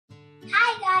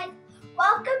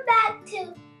Welcome back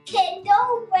to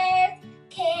Kendyll Wears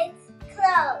Kids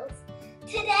Clothes.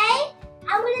 Today,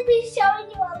 I'm going to be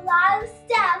showing you a lot of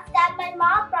stuff that my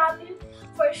mom brought me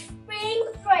for spring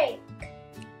break.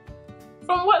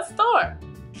 From what store?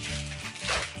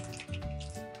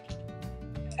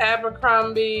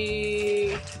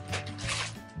 Abercrombie.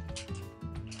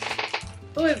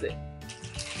 Who is it?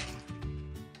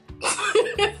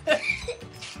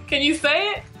 Can you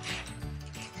say it?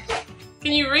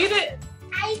 Can you read it?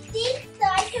 I think so.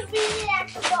 I can read it at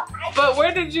the book. But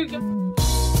where did you go?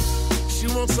 She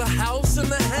wants a house in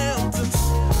the Hamptons.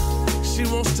 She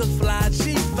wants to fly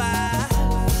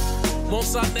G5.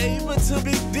 Wants our neighbor to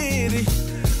be Diddy.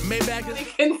 Maybe I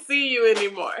can see you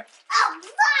anymore. I'm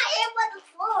lying on the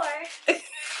floor.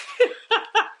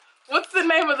 What's the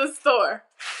name of the store?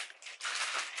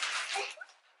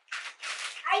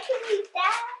 I can read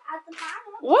that at the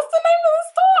bottom. What's the name of the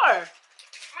store?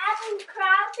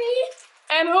 Abercrombie.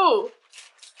 And who?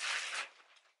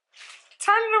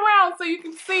 Turn it around so you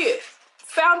can see it.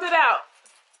 Sound it out.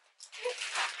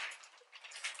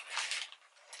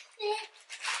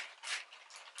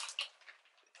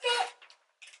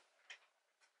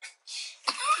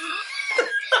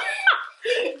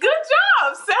 Good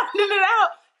job sounding it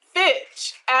out.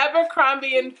 Fitch.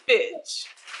 Abercrombie and Fitch.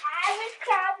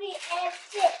 Abercrombie and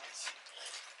Fitch.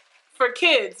 For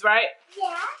kids, right?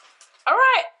 Yeah. All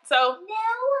right. So.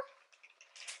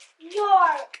 New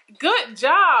York. Good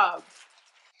job.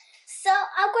 So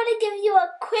I'm going to give you a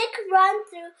quick run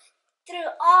through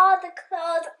all the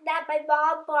clothes that my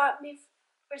mom bought me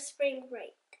for spring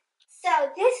break.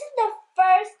 So this is the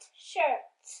first shirt.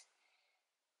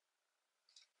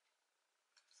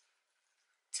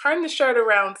 Turn the shirt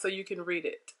around so you can read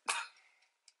it.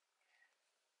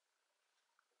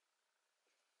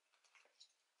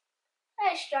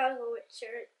 I struggle with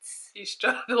shirts. You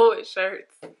struggle with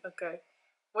shirts? Okay.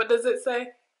 What does it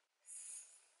say?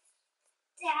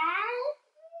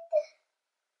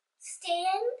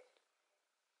 Stand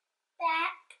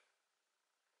back.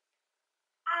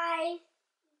 I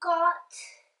got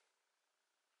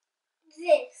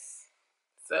this.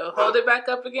 So hold it back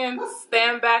up again.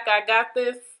 Stand back. I got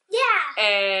this. Yeah.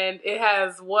 And it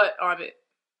has what on it?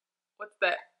 What's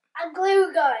that? A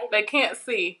glue gun. They can't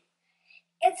see.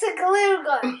 It's a glue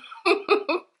gun.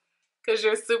 Because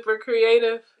you're super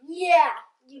creative? Yeah.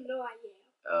 You know I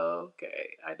am.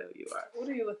 Okay. I know you are. What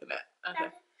are you looking at?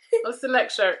 Okay. What's the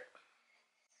next shirt?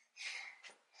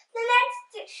 The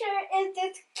next shirt is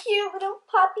this cute little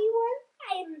puppy one.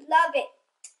 I love it.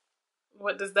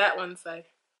 What does that one say?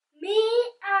 Me,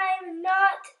 I'm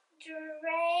not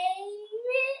dramatic.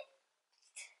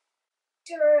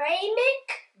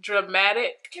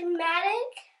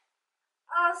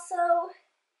 Also,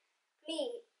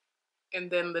 me. And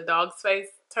then the dog's face.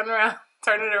 Turn around.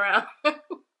 Turn it around.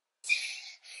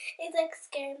 It's like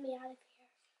scaring me out of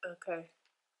here. Okay.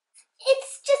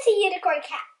 It's just a unicorn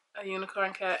cat. A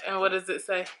unicorn cat. And what does it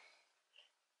say?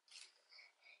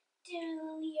 Do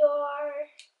your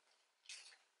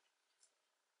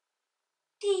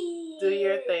thing. Do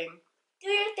your thing. Do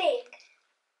your thing.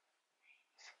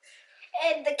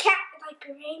 And the cat is like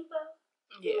a rainbow.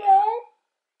 Yeah. Red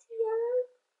to yellow,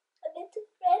 a bit to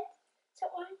red to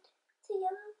orange to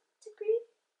yellow to green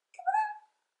to blue.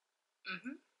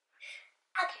 Mm-hmm.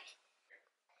 Okay.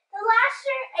 The last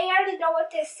shirt, I already know what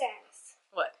this says.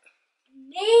 What?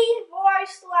 Need more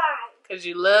slime. Because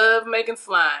you love making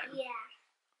slime.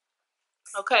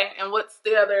 Yeah. Okay, and what's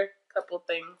the other couple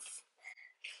things?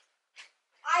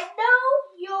 I know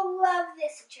you'll love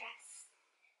this dress.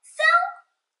 So,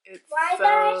 It's why so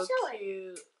not I show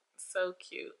cute. it? So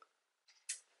cute.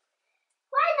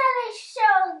 Why not I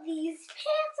show these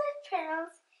pants with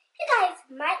pearls? You guys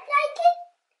might like it.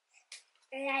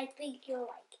 And I think you'll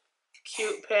like it.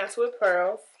 Cute pants with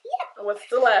pearls. Yeah. And what's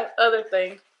the last other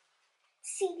thing?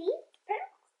 See these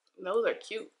pearls? Those are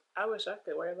cute. I wish I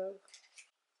could wear those.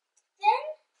 Then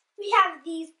we have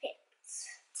these pants.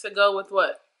 To go with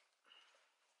what?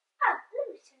 Oh, let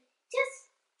me show you. Just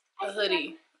A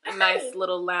hoodie. A hoodie. nice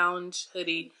little lounge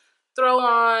hoodie. Throw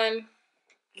on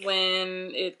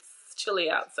when it's chilly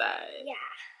outside. Yeah.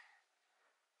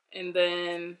 And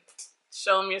then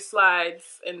show them your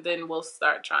slides, and then we'll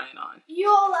start trying on.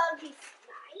 You'll love these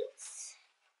slides.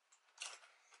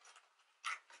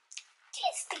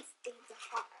 These things are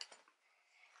hard.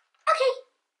 Okay.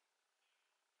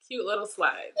 Cute little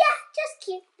slides. Yeah, just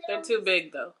cute. They're too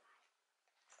big, though.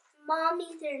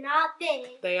 Mommy, they're not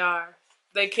big. They are.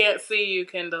 They can't see you,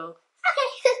 Kendyll.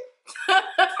 Okay.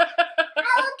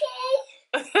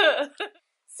 Okay.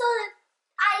 So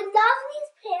I love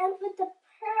these pants with the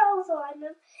pearls on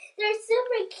them. They're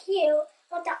super cute.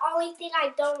 but the only thing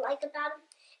I don't like about them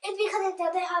is because it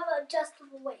doesn't have an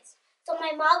adjustable waist. So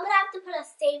my mom would have to put a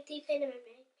safety pin in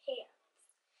my pants.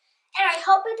 And I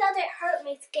hope it doesn't hurt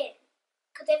my skin.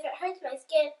 Because if it hurts my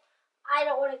skin, I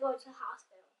don't want to go to the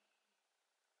hospital.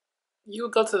 You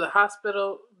would go to the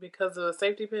hospital because of a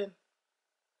safety pin?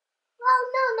 Well,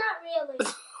 no, not really.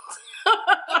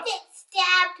 If it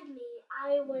stabbed me,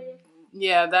 I would.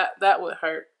 Yeah, that would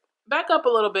hurt. Back up a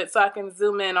little bit so I can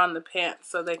zoom in on the pants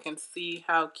so they can see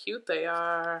how cute they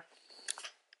are.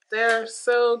 They're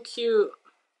so cute.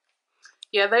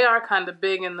 Yeah, they are kind of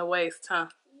big in the waist, huh?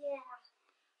 Yeah.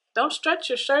 Don't stretch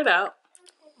your shirt out.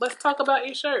 Okay. Let's talk about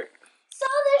your shirt. So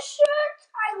the shirt,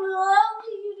 I love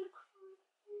you.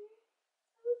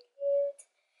 So cute.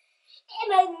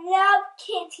 And I love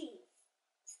kitties.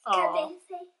 Because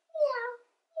they say, meow,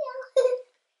 meow,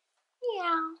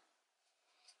 meow.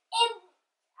 And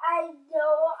I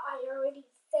know I already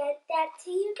said that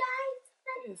to you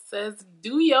guys. It says,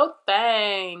 do your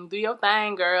thing. Do your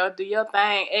thing, girl. Do your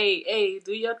thing. Hey,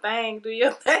 do your thing. Do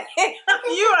your thing.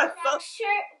 You are so...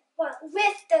 shirt, but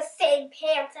with the same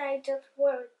pants I just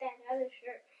wore with that other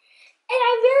shirt. And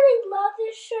I really love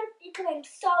this shirt because I'm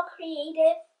so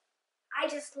creative. I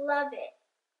just love it.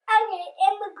 Okay,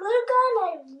 and the glue gun,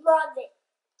 I love it.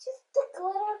 Just the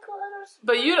glitter.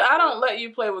 But I don't let you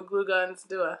play with glue guns,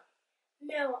 do I?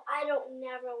 No, I don't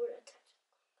never want to touch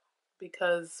it.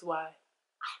 Because why?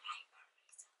 I might burn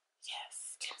myself. Yes.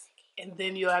 And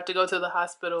then you'll have to go to the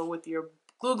hospital with your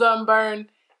glue gun burn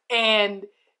and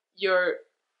your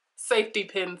safety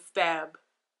pin stab.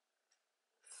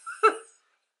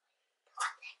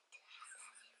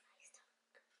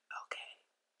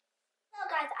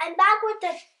 Guys, I'm back with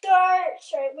the third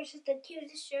shirt, which is the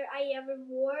cutest shirt I ever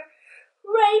wore.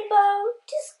 Rainbow,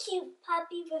 just cute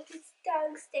puppy with his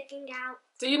tongue sticking out.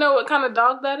 Do you know what kind of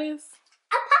dog that is?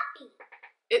 A puppy.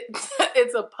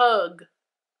 It's a pug.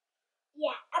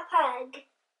 Yeah, a pug.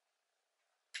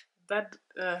 That.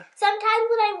 Sometimes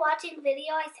when I'm watching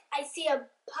video, I see a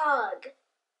pug.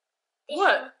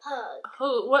 What? A pug.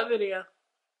 Who? What video?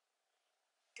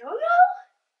 Don't know.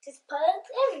 Just pugs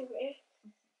everywhere.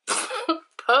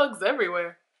 Pugs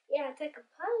everywhere. Yeah, it's like a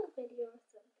pug video or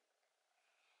something.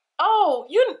 Oh,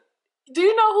 do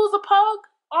you know who's a pug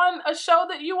on a show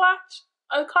that you watch?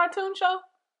 A cartoon show?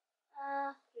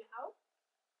 No.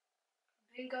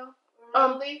 Bingo.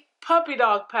 Rolly. Puppy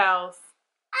Dog Pals.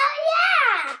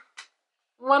 Oh, yeah!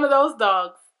 One of those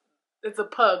dogs. It's a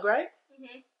pug, right?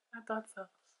 Mm-hmm. I thought so.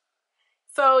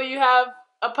 So you have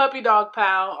a Puppy Dog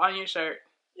Pal on your shirt.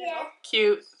 Yeah.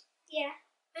 Cute. Yeah.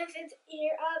 With its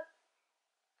ear up.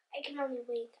 I can only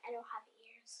wink. I don't have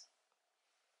ears.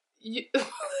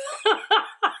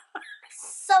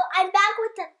 So I'm back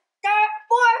with the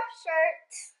fourth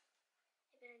shirt.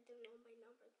 I don't know my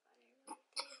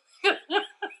numbers.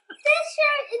 This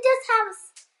shirt, it just has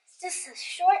just a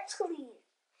short sleeve,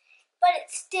 but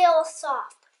it's still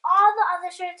soft. All the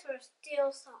other shirts were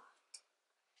still soft.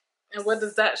 And what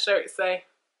does that shirt say?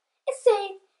 It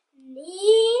says,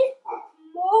 need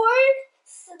more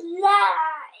slime.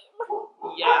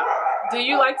 Yeah. Do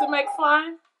you like to make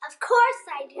slime? Of course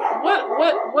I do.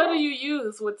 What do you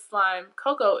use with slime?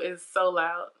 Coco is so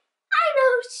loud. I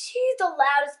know, she's the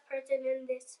loudest person in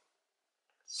this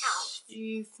house.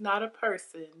 She's not a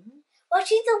person. Well,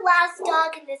 she's the loudest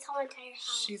dog in this whole entire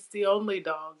house. She's the only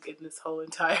dog in this whole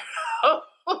entire house.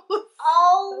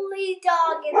 Only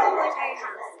dog in the whole entire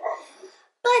house.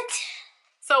 But...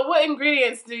 So what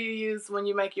ingredients do you use when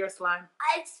you make your slime?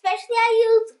 I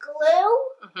use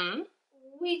glue. Mm-hmm.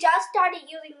 We just started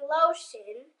using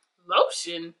lotion.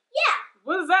 Lotion? Yeah.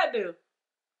 What does that do?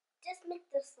 Just make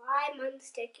the slime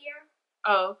unstickier.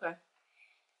 Oh, okay.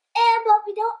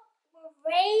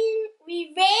 But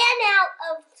we ran out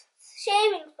of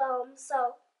shaving foam,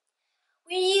 so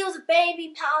we use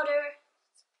baby powder.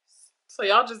 So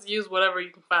y'all just use whatever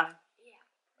you can find? Yeah.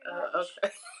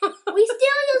 Okay. We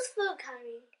still use food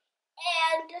coloring.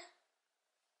 And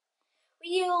we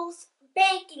use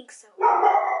baking soda.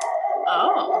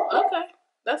 Oh, okay.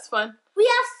 That's fun. We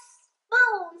have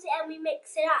spoons and we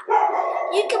mix it up.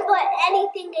 You can put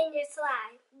anything in your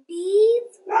slime.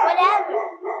 Beads, whatever.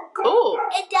 Cool.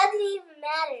 It doesn't even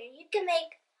matter. You can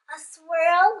make a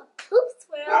swirl, a poop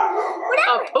swirl,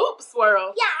 whatever. A poop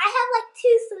swirl? Yeah, I have like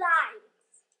 2 slimes.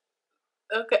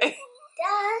 Okay.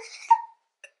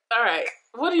 Duh. All right.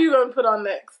 What are you going to put on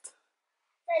next?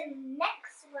 The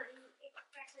next one is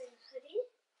actually a hoodie.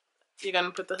 You're going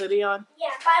to put the hoodie on?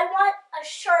 Yeah, but I want a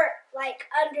shirt like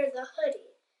under the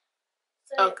hoodie.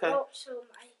 So okay. It won't show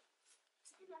my...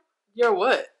 Your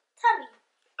what? Tummy.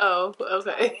 Oh,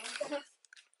 okay.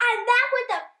 I'm back with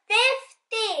the 5th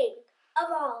thing of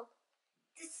all.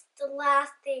 the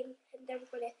last thing, and then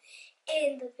we're gonna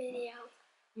end the video.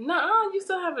 Nuh-uh, you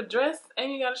still have a dress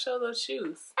and you gotta show those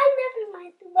shoes. I never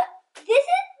mind. But this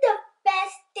is the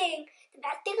best thing. The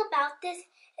best thing about this is,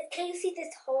 can you see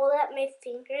this hole that my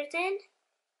finger's in?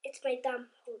 It's my thumb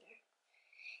holder.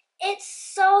 It's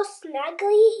so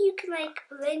snuggly, you can like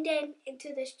blend in into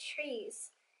the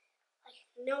trees. Like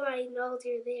nobody knows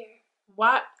you're there.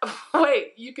 Why?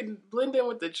 Wait, you can blend in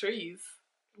with the trees.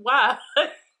 Why?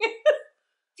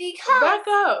 Because back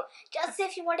up. Just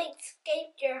if you want to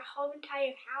escape your whole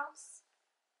entire house.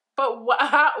 But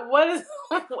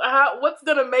what's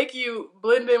gonna make you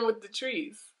blend in with the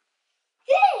trees?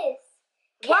 This.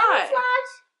 Why?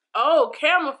 Camouflage. Oh,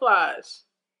 camouflage.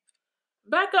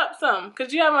 Back up some,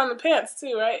 because you have on the pants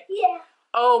too, right? Yeah.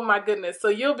 Oh my goodness. So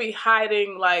you'll be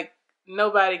hiding like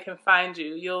nobody can find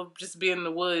you. You'll just be in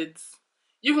the woods.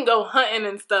 You can go hunting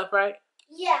and stuff, right?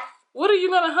 Yeah. What are you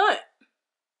gonna hunt?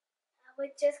 We're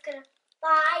just gonna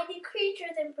find the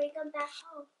creatures and bring them back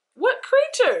home. What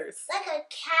creatures? Like a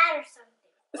cat or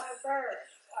something, or a bird,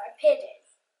 or a pigeon.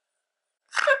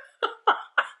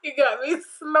 You got me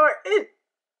snorting.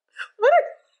 What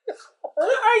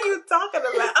are you talking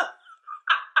about?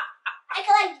 I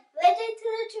can like blend into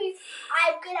the trees.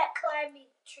 I'm good at climbing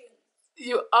trees.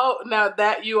 Now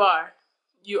that you are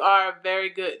a very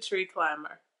good tree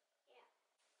climber.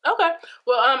 Yeah. Okay.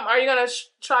 Well, are you gonna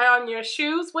try on your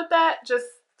shoes with that? Just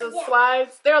the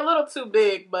slides. They're a little too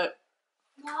big, but.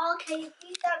 No, can you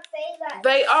please don't say that?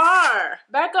 They are.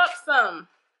 Back up some.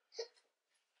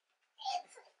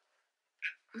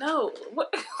 No.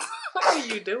 What are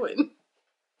you doing?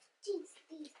 These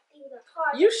things are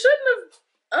hard. You shouldn't have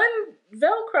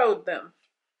un-velcroed them.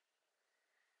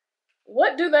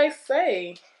 What do they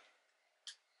say?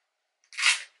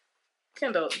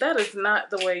 Kendall, that is not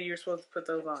the way you're supposed to put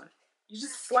those on. You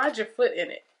just slide your foot in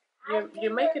it.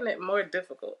 You're making it more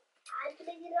difficult. I'm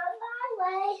gonna get on my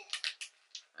way.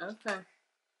 Okay.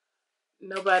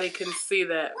 Nobody can see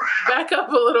that. Back up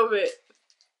a little bit.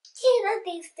 Tina,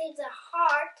 these things are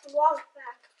hard to walk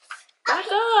back. Back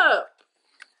up.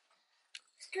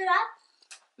 Scoot up?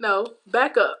 No,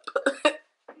 back up.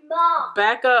 Mom.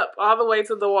 Back up all the way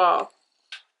to the wall.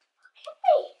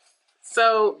 Okay.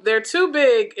 So they're too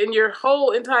big and your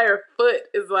whole entire foot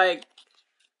is like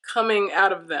coming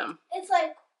out of them. It's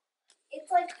like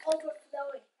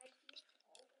overflowing.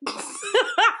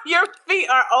 Your feet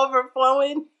are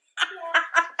overflowing?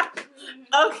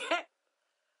 Yeah. Okay.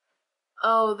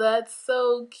 Oh, that's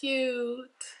so cute.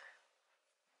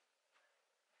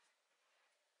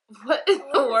 What in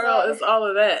the world is all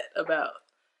of that about?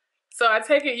 So I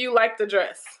take it you like the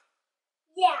dress?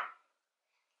 Yeah.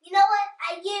 You know what?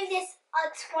 I give this a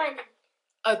 20.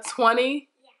 A 20?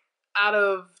 Yeah. Out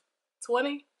of 20?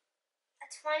 A 20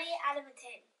 out of a 10.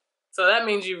 So that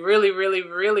means you really, really,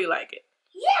 really like it.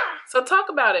 Yeah. So talk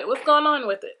about it. What's going on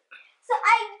with it? So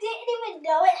I didn't even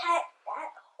know it had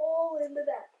that hole in the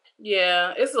back.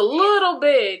 Yeah, it's a little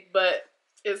big, but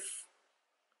it's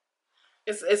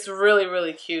really,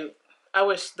 really cute. I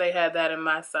wish they had that in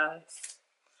my size.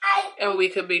 And we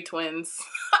could be twins.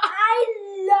 I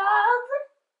love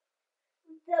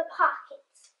the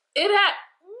pockets. It had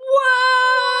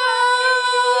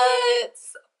what?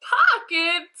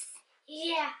 Pockets?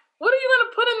 Yeah. What are you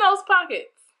gonna put in those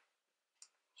pockets?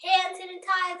 Hand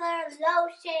sanitizer,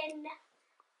 lotion,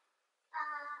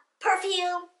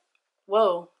 perfume.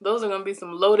 Whoa, those are gonna be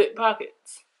some loaded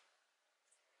pockets.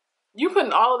 You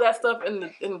putting all of that stuff in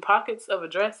the pockets of a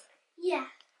dress? Yeah.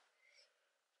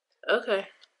 Okay.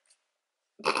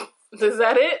 Is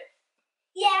that it?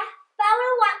 Yeah, but I'm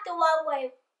gonna walk the wrong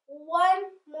way one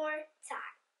more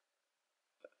time.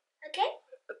 Okay?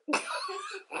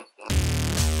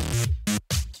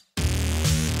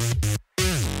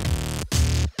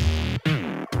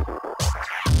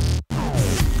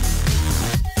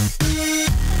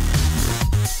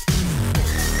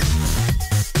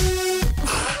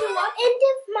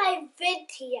 My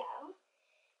video,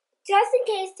 just in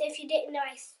case if you didn't know,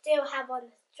 I still have on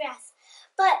this dress,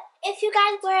 but if you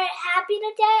guys were happy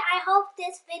today, I hope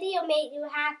this video made you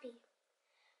happy.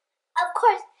 Of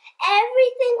course,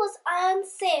 everything was on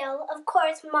sale. Of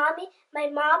course, my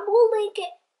mom will link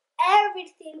it,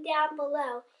 everything down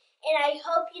below, and I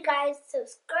hope you guys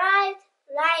subscribe,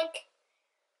 like,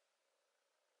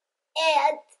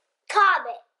 and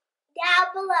comment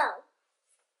down below.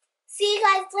 See you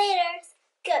guys later.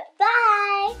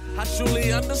 Goodbye. I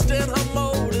truly understand her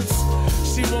motives.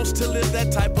 She wants to live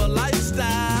that type of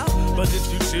lifestyle. But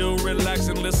if you chill, relax,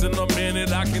 and listen a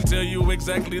minute, I can tell you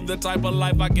exactly the type of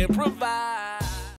life I can provide.